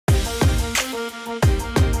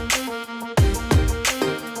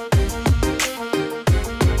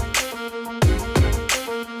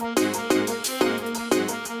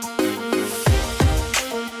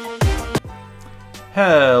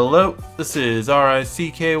This is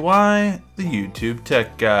RICKY, the YouTube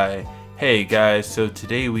Tech Guy. Hey guys, so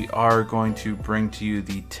today we are going to bring to you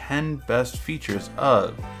the 10 best features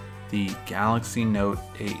of the Galaxy Note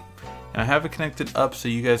 8. Now, I have it connected up so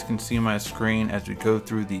you guys can see my screen as we go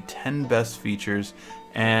through the 10 best features,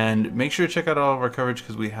 and make sure to check out all of our coverage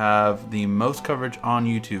because we have the most coverage on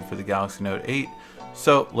YouTube for the Galaxy Note 8.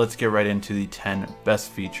 So let's get right into the 10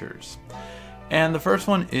 best features. And the first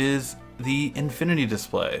one is the infinity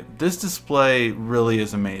display. This display really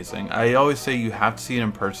is amazing. I always say you have to see it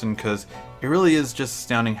in person because it really is just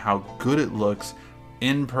astounding how good it looks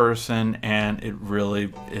in person, and it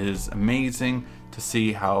really is amazing to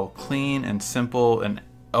see how clean and simple an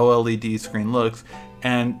OLED screen looks.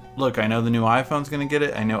 And look, I know the new iPhone's gonna get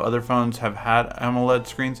it. I know other phones have had AMOLED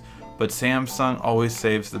screens, but Samsung always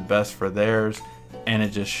saves the best for theirs, and it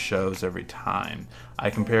just shows every time. I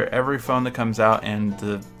compare every phone that comes out, and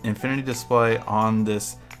the infinity display on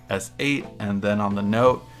this S8 and then on the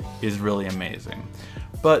Note is really amazing.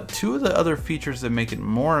 But two of the other features that make it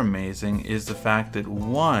more amazing is the fact that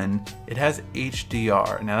one, it has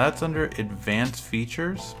HDR. Now that's under advanced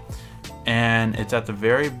features, and it's at the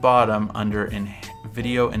very bottom under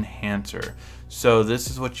video enhancer. So this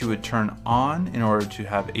is what you would turn on in order to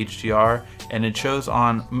have HDR, and it shows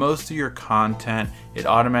on most of your content. It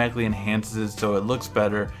automatically enhances it so it looks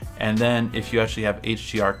better, and then if you actually have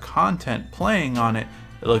HDR content playing on it,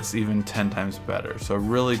 it looks even 10 times better. So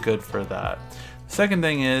really good for that. Second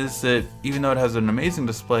thing is that even though it has an amazing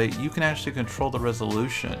display, you can actually control the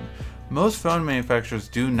resolution. Most phone manufacturers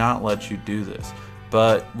do not let you do this,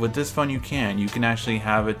 but with this phone you can. You can actually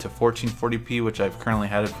have it to 1440p, which I've currently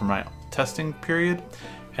had it for my testing period,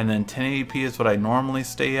 and then 1080p is what I normally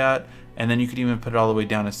stay at, and then you could even put it all the way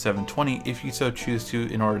down to 720 if you so choose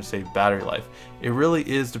to in order to save battery life. It really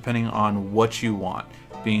is depending on what you want,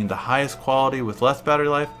 being the highest quality with less battery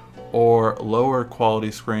life or lower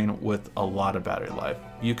quality screen with a lot of battery life.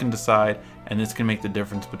 You can decide, and this can make the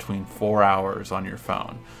difference between 4 hours on your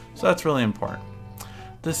phone. So that's really important.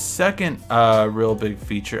 The second real big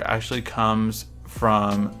feature actually comes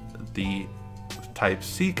from the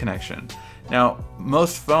Type-C connection. Now,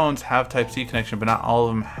 most phones have Type-C connection, but not all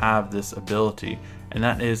of them have this ability, and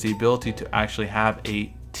that is the ability to actually have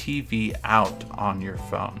a TV out on your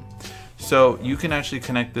phone. So you can actually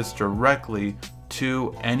connect this directly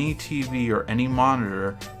to any TV or any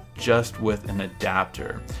monitor just with an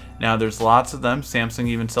adapter. Now, there's lots of them. Samsung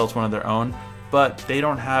even sells one of their own, but they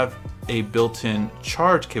don't have a built-in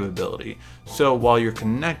charge capability. So while you're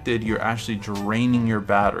connected, you're actually draining your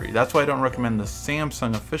battery. That's why I don't recommend the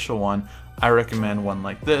Samsung official one. I recommend one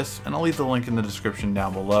like this, and I'll leave the link in the description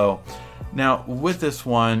down below. Now, with this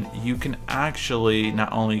one, you can actually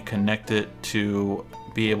not only connect it to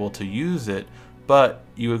be able to use it, but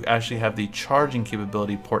you actually have the charging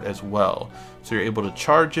capability port as well. So you're able to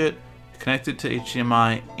charge it, connect it to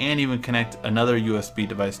HDMI, and even connect another USB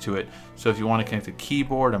device to it. So if you want to connect a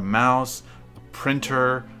keyboard, a mouse, a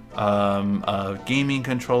printer, a gaming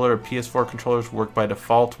controller, a PS4 controllers work by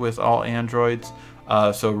default with all Androids.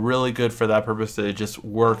 So really good for that purpose, that it just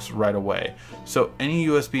works right away. So any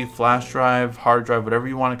USB flash drive, hard drive, whatever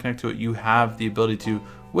you want to connect to it, you have the ability to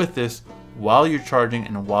with this while you're charging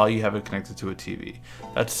and while you have it connected to a TV.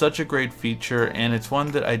 That's such a great feature, and it's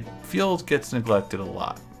one that I feel gets neglected a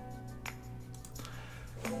lot.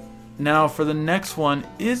 Now for the next one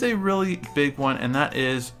is a really big one, and that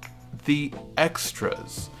is the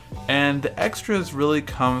extras. And the extras really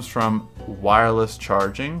comes from wireless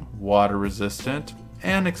charging, water resistant,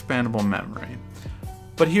 and expandable memory.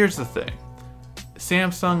 But here's the thing,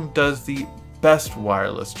 Samsung does the best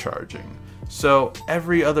wireless charging. So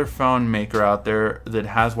every other phone maker out there that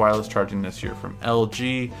has wireless charging this year, from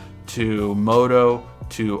LG to Moto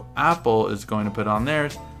to Apple is going to put on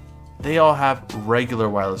theirs, they all have regular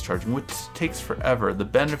wireless charging, which takes forever. The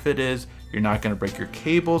benefit is you're not going to break your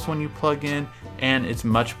cables when you plug in, and it's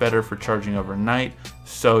much better for charging overnight,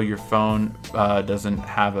 so your phone doesn't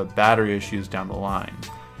have a battery issues down the line.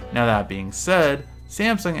 Now that being said,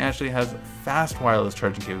 Samsung actually has fast wireless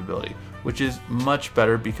charging capability, which is much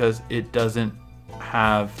better because it doesn't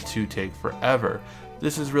have to take forever.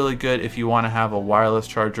 This is really good if you want to have a wireless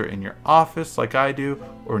charger in your office like I do,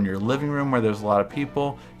 or in your living room where there's a lot of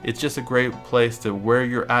people. It's just a great place to where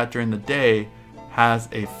you're at during the day has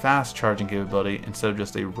a fast charging capability instead of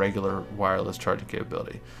just a regular wireless charging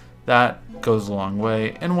capability. That goes a long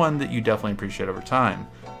way, and one that you definitely appreciate over time.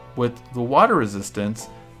 With the water resistance,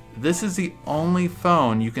 this is the only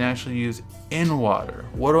phone you can actually use in water.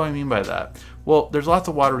 What do I mean by that? Well, there's lots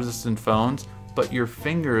of water resistant phones, but your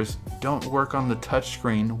fingers don't work on the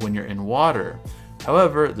touchscreen when you're in water.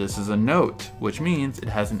 However, this is a Note, which means it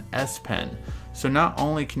has an S Pen. So not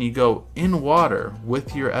only can you go in water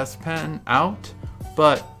with your S Pen out,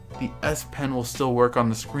 but the S Pen will still work on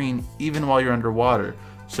the screen even while you're underwater.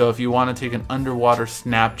 So if you want to take an underwater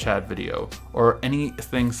Snapchat video or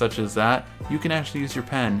anything such as that, you can actually use your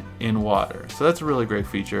pen in water. So that's a really great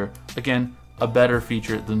feature. Again, a better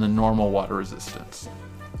feature than the normal water resistance.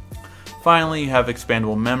 Finally, you have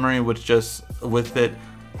expandable memory, which just with it,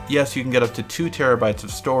 yes, you can get up to 2 terabytes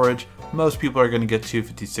of storage. Most people are going to get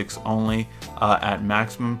 256 only at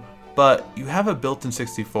maximum, but you have a built-in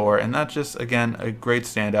 64, and that's just, again, a great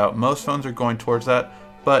standout. Most phones are going towards that,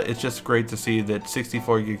 but it's just great to see that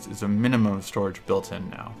 64 gigs is a minimum of storage built in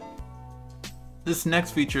now. This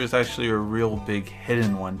next feature is actually a real big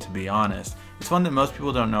hidden one, to be honest. It's one that most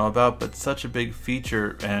people don't know about, but such a big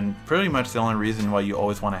feature and pretty much the only reason why you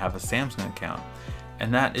always want to have a Samsung account.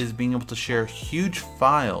 And that is being able to share huge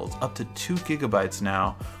files up to 2 gigabytes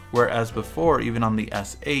now, whereas before, even on the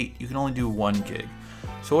S8, you can only do 1 gig.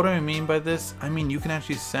 So what do I mean by this? I mean you can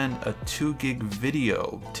actually send a 2 gig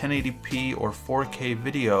video, 1080p or 4K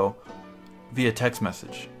video via text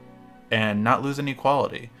message and not lose any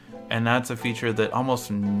quality. And that's a feature that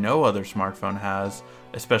almost no other smartphone has,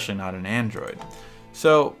 especially not an Android.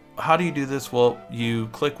 So how do you do this? Well, you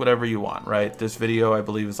click whatever you want, right? This video I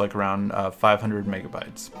believe is like around 500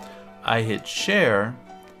 megabytes. I hit share,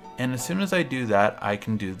 and as soon as I do that, I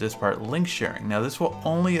can do this part, link sharing. Now this will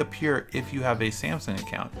only appear if you have a Samsung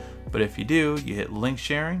account, but if you do, you hit link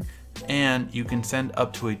sharing and you can send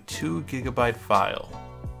up to a 2 gigabyte file.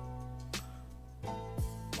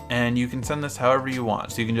 And you can send this however you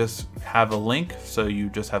want. So you can just have a link, so you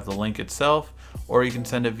just have the link itself, or you can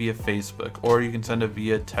send it via Facebook, or you can send it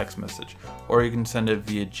via text message, or you can send it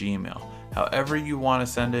via Gmail. However you want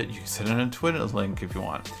to send it, you can send it in a Twitter link if you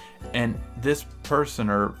want. And this person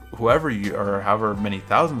or whoever you, or however many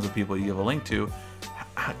thousands of people you give a link to,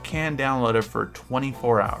 can download it for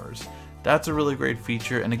 24 hours. That's a really great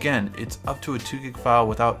feature, and again, it's up to a 2 gig file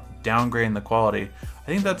without downgrading the quality. I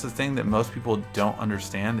think that's the thing that most people don't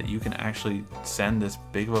understand, that you can actually send this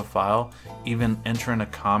big of a file, even enter in a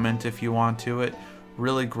comment if you want to it.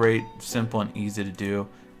 Really great, simple and easy to do,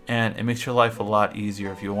 and it makes your life a lot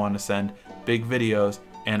easier if you want to send big videos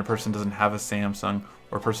and a person doesn't have a Samsung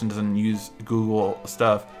or a person doesn't use Google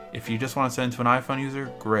stuff. If you just want to send it to an iPhone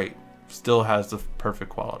user, great, still has the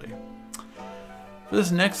perfect quality. For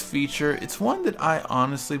this next feature, it's one that I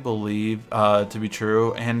honestly believe to be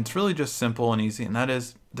true, and it's really just simple and easy, and that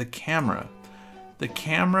is the camera. The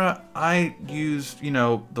camera, I use, the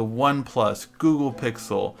OnePlus, Google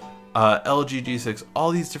Pixel, LG G6,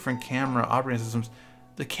 all these different camera operating systems.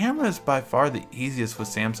 The camera is by far the easiest with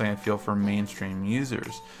Samsung, I feel, for mainstream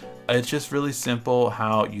users. It's just really simple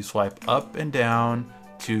how you swipe up and down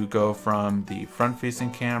to go from the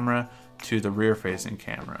front-facing camera to the rear-facing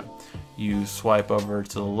camera. You swipe over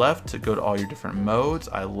to the left to go to all your different modes.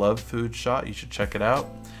 I love Food Shot, you should check it out.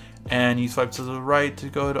 And you swipe to the right to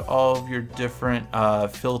go to all of your different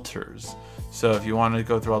filters. So if you want to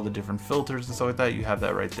go through all the different filters and stuff like that, you have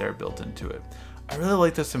that right there built into it. I really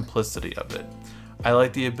like the simplicity of it. I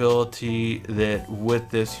like the ability that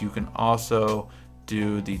with this you can also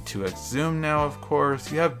do the 2x zoom now, of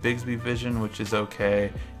course. You have Bixby Vision, which is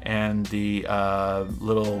okay, and the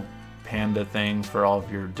little panda thing for all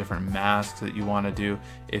of your different masks that you want to do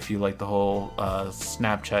if you like the whole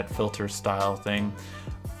Snapchat filter style thing.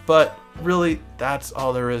 But really, that's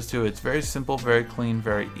all there is to it. It's very simple, very clean,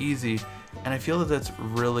 very easy, and I feel that that's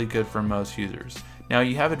really good for most users. Now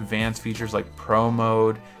you have advanced features like Pro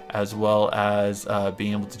Mode, as well as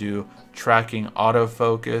being able to do tracking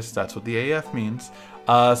autofocus. That's what the AF means.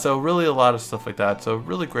 So really a lot of stuff like that. So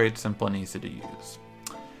really great, simple, and easy to use.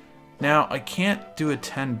 Now, I can't do a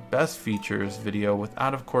 10 best features video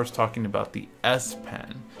without, of course, talking about the S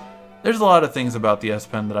Pen. There's a lot of things about the S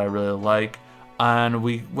Pen that I really like, and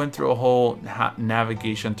we went through a whole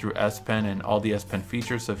navigation through S Pen and all the S Pen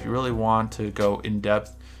features, so if you really want to go in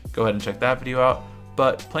depth, go ahead and check that video out.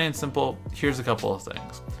 But plain and simple, here's a couple of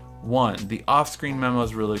things. One, the off-screen memo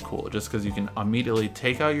is really cool, just because you can immediately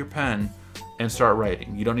take out your pen and start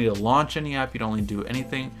writing. You don't need to launch any app, you don't need to do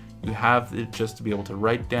anything. You have it just to be able to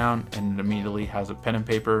write down, and it immediately has a pen and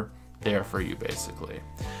paper there for you, basically.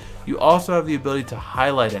 You also have the ability to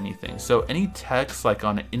highlight anything. So any text like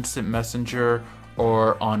on an instant messenger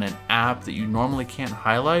or on an app that you normally can't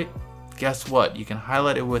highlight, guess what? You can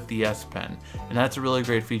highlight it with the S Pen. And that's a really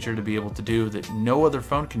great feature to be able to do that no other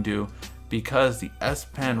phone can do, because the S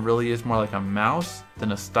Pen really is more like a mouse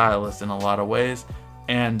than a stylus in a lot of ways.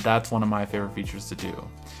 And that's one of my favorite features to do.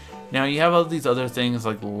 Now you have all these other things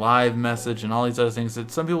like live message and all these other things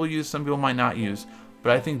that some people use, some people might not use.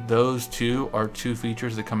 But I think those two are two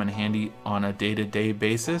features that come in handy on a day-to-day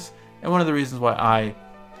basis, and one of the reasons why I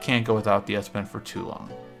can't go without the S Pen for too long.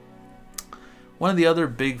 One of the other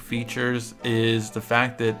big features is the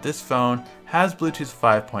fact that this phone has Bluetooth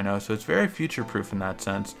 5.0, so it's very future-proof in that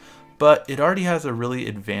sense, but it already has a really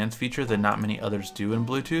advanced feature that not many others do in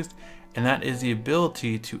Bluetooth, and that is the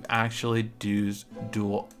ability to actually do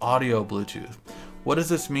dual audio Bluetooth. What does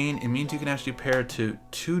this mean? It means you can actually pair to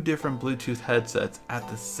two different Bluetooth headsets at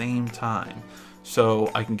the same time.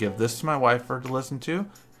 So I can give this to my wife for her to listen to,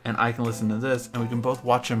 and I can listen to this, and we can both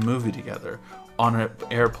watch a movie together on an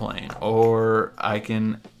airplane. Or I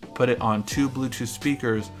can put it on two Bluetooth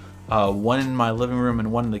speakers, one in my living room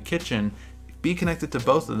and one in the kitchen, be connected to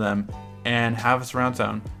both of them, and have a surround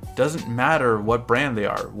sound. Doesn't matter what brand they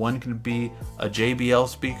are. One could be a JBL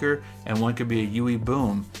speaker, and one could be a UE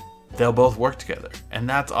Boom. They'll both work together, and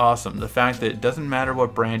that's awesome. The fact that it doesn't matter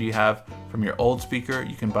what brand you have from your old speaker,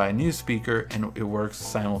 you can buy a new speaker and it works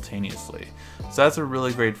simultaneously. So that's a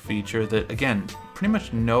really great feature that, again, pretty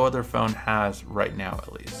much no other phone has right now,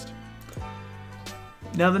 at least.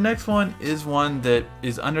 Now the next one is one that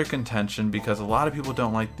is under contention because a lot of people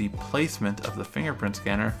don't like the placement of the fingerprint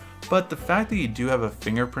scanner, but the fact that you do have a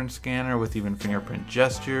fingerprint scanner with even fingerprint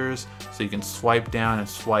gestures, so you can swipe down and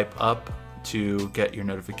swipe up to get your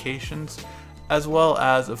notifications, as well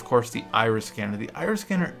as, of course, the iris scanner. The iris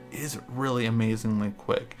scanner is really amazingly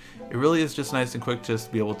quick. It really is just nice and quick just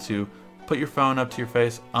to be able to put your phone up to your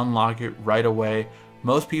face, unlock it right away.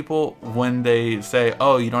 Most people, when they say,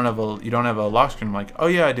 "Oh, you don't have a lock screen," I'm like, "Oh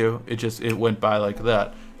yeah, I do. It went by like that."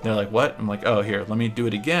 And they're like, "What?" I'm like, "Oh, here, let me do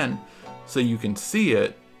it again, so you can see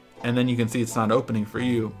it, and then you can see it's not opening for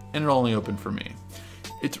you, and it only opened for me."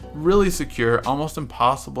 It's really secure, almost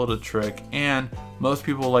impossible to trick, and most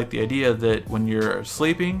people like the idea that when you're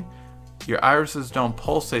sleeping, your irises don't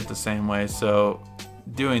pulsate the same way, so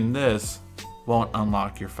doing this won't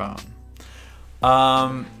unlock your phone.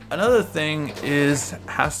 Another thing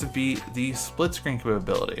has to be the split screen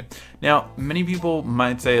capability. Now, many people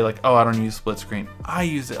might say like, "Oh, I don't use split screen." I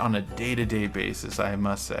use it on a day-to-day basis, I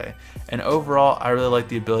must say. And overall, I really like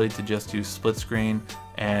the ability to just do split screen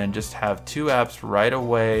and just have two apps right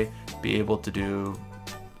away, be able to do,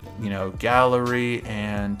 gallery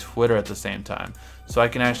and Twitter at the same time. So I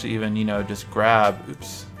can actually even, just grab,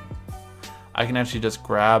 I can actually just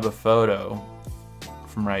grab a photo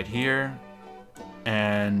from right here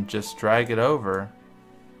and just drag it over.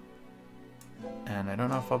 And I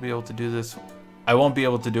don't know if I'll be able to do this. I won't be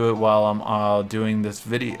able to do it while I'm doing this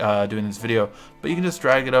video, but you can just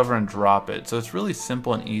drag it over and drop it. So it's really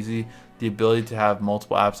simple and easy. The ability to have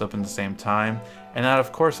multiple apps open at the same time, and that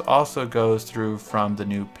of course also goes through from the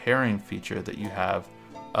new pairing feature that you have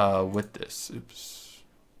with this.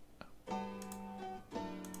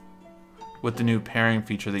 With the new pairing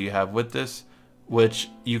feature that you have with this,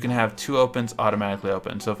 which you can have two opens automatically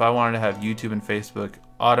open. So if I wanted to have YouTube and Facebook,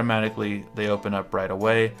 automatically they open up right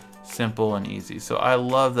away. Simple and easy. So I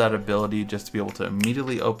love that ability just to be able to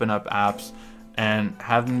immediately open up apps and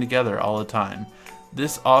have them together all the time.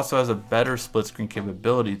 This also has a better split screen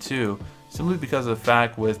capability too, simply because of the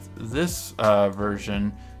fact with this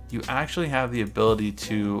version, you actually have the ability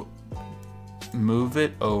to move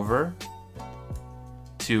it over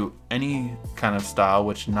to any kind of style,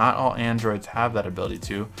 which not all Androids have that ability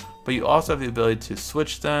to, but you also have the ability to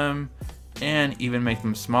switch them and even make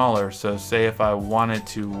them smaller. So say if I wanted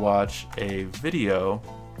to watch a video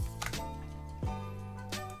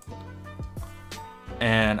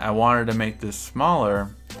and I wanted to make this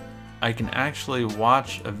smaller, I can actually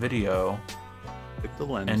watch a video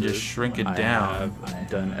and just shrink it down. I've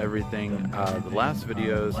done everything. The last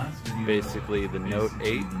videos, basically the Note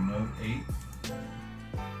 8,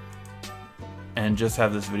 and just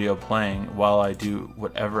have this video playing while I do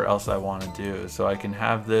whatever else I want to do. So I can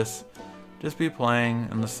have this just be playing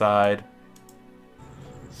on the side.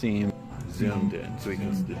 seem zoomed in, so we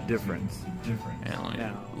can see the difference. And let me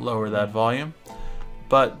lower that volume.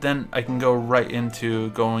 But then I can go right into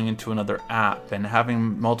going into another app and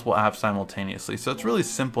having multiple apps simultaneously. So it's really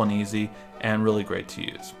simple and easy and really great to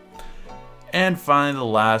use. And finally, the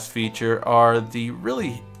last feature are the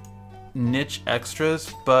really niche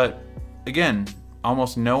extras, but again,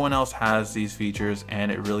 almost no one else has these features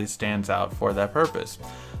and it really stands out for that purpose.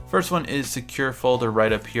 First one is Secure Folder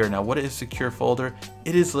right up here. Now, what is Secure Folder?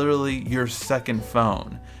 It is literally your second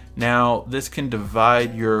phone. Now, this can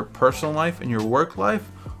divide your personal life and your work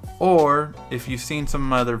life, or if you've seen some of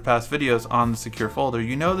my other past videos on the Secure Folder,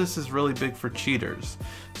 you know this is really big for cheaters.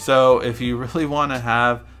 So if you really want to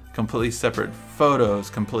have completely separate photos,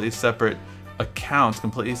 completely separate accounts,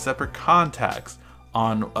 completely separate contacts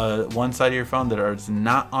on one side of your phone that are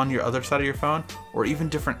not on your other side of your phone, or even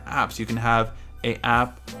different apps. You can have an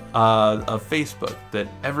app of Facebook that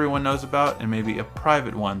everyone knows about, and maybe a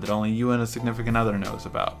private one that only you and a significant other knows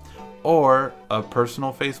about, or a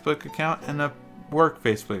personal Facebook account and a work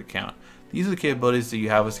Facebook account. These are the capabilities that you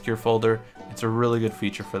have with Secure Folder. It's a really good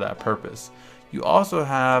feature for that purpose. You also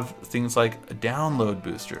have things like a download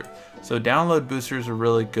booster. So download booster is a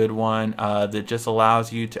really good one that just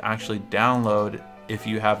allows you to actually download. If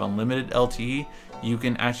you have unlimited LTE, you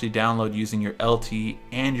can actually download using your LTE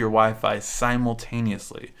and your Wi-Fi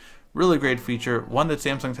simultaneously. Really great feature, one that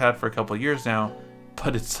Samsung's had for a couple of years now,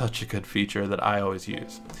 but it's such a good feature that I always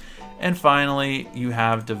use. And finally, you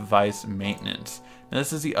have device maintenance. Now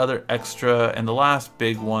this is the other extra and the last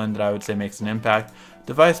big one that I would say makes an impact.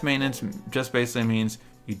 Device maintenance just basically means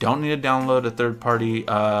you don't need to download a third-party,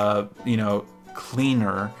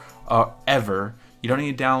 cleaner ever. You don't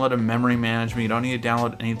need to download a memory management. You don't need to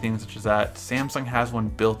download anything such as that. Samsung has one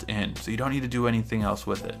built in, so you don't need to do anything else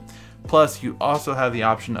with it. Plus, you also have the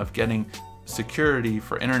option of getting security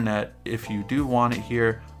for internet if you do want it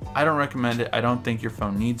here. I don't recommend it. I don't think your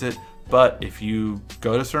phone needs it. But if you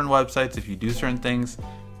go to certain websites, if you do certain things,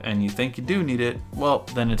 and you think you do need it, well,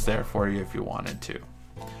 then it's there for you if you wanted to.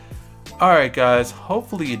 Alright guys,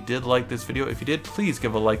 hopefully you did like this video. If you did, please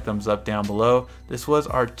give a like, thumbs up down below. This was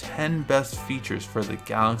our 10 best features for the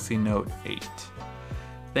Galaxy Note 8.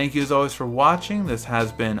 Thank you as always for watching. This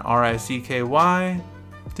has been RICKY,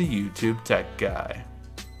 the YouTube Tech Guy.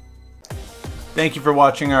 Thank you for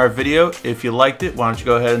watching our video. If you liked it, why don't you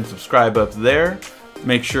go ahead and subscribe up there.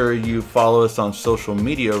 Make sure you follow us on social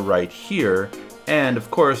media right here. And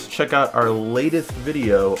of course, check out our latest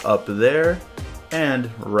video up there.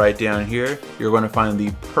 And right down here, you're going to find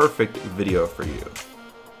the perfect video for you.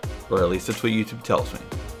 Or at least that's what YouTube tells me.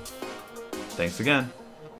 Thanks again.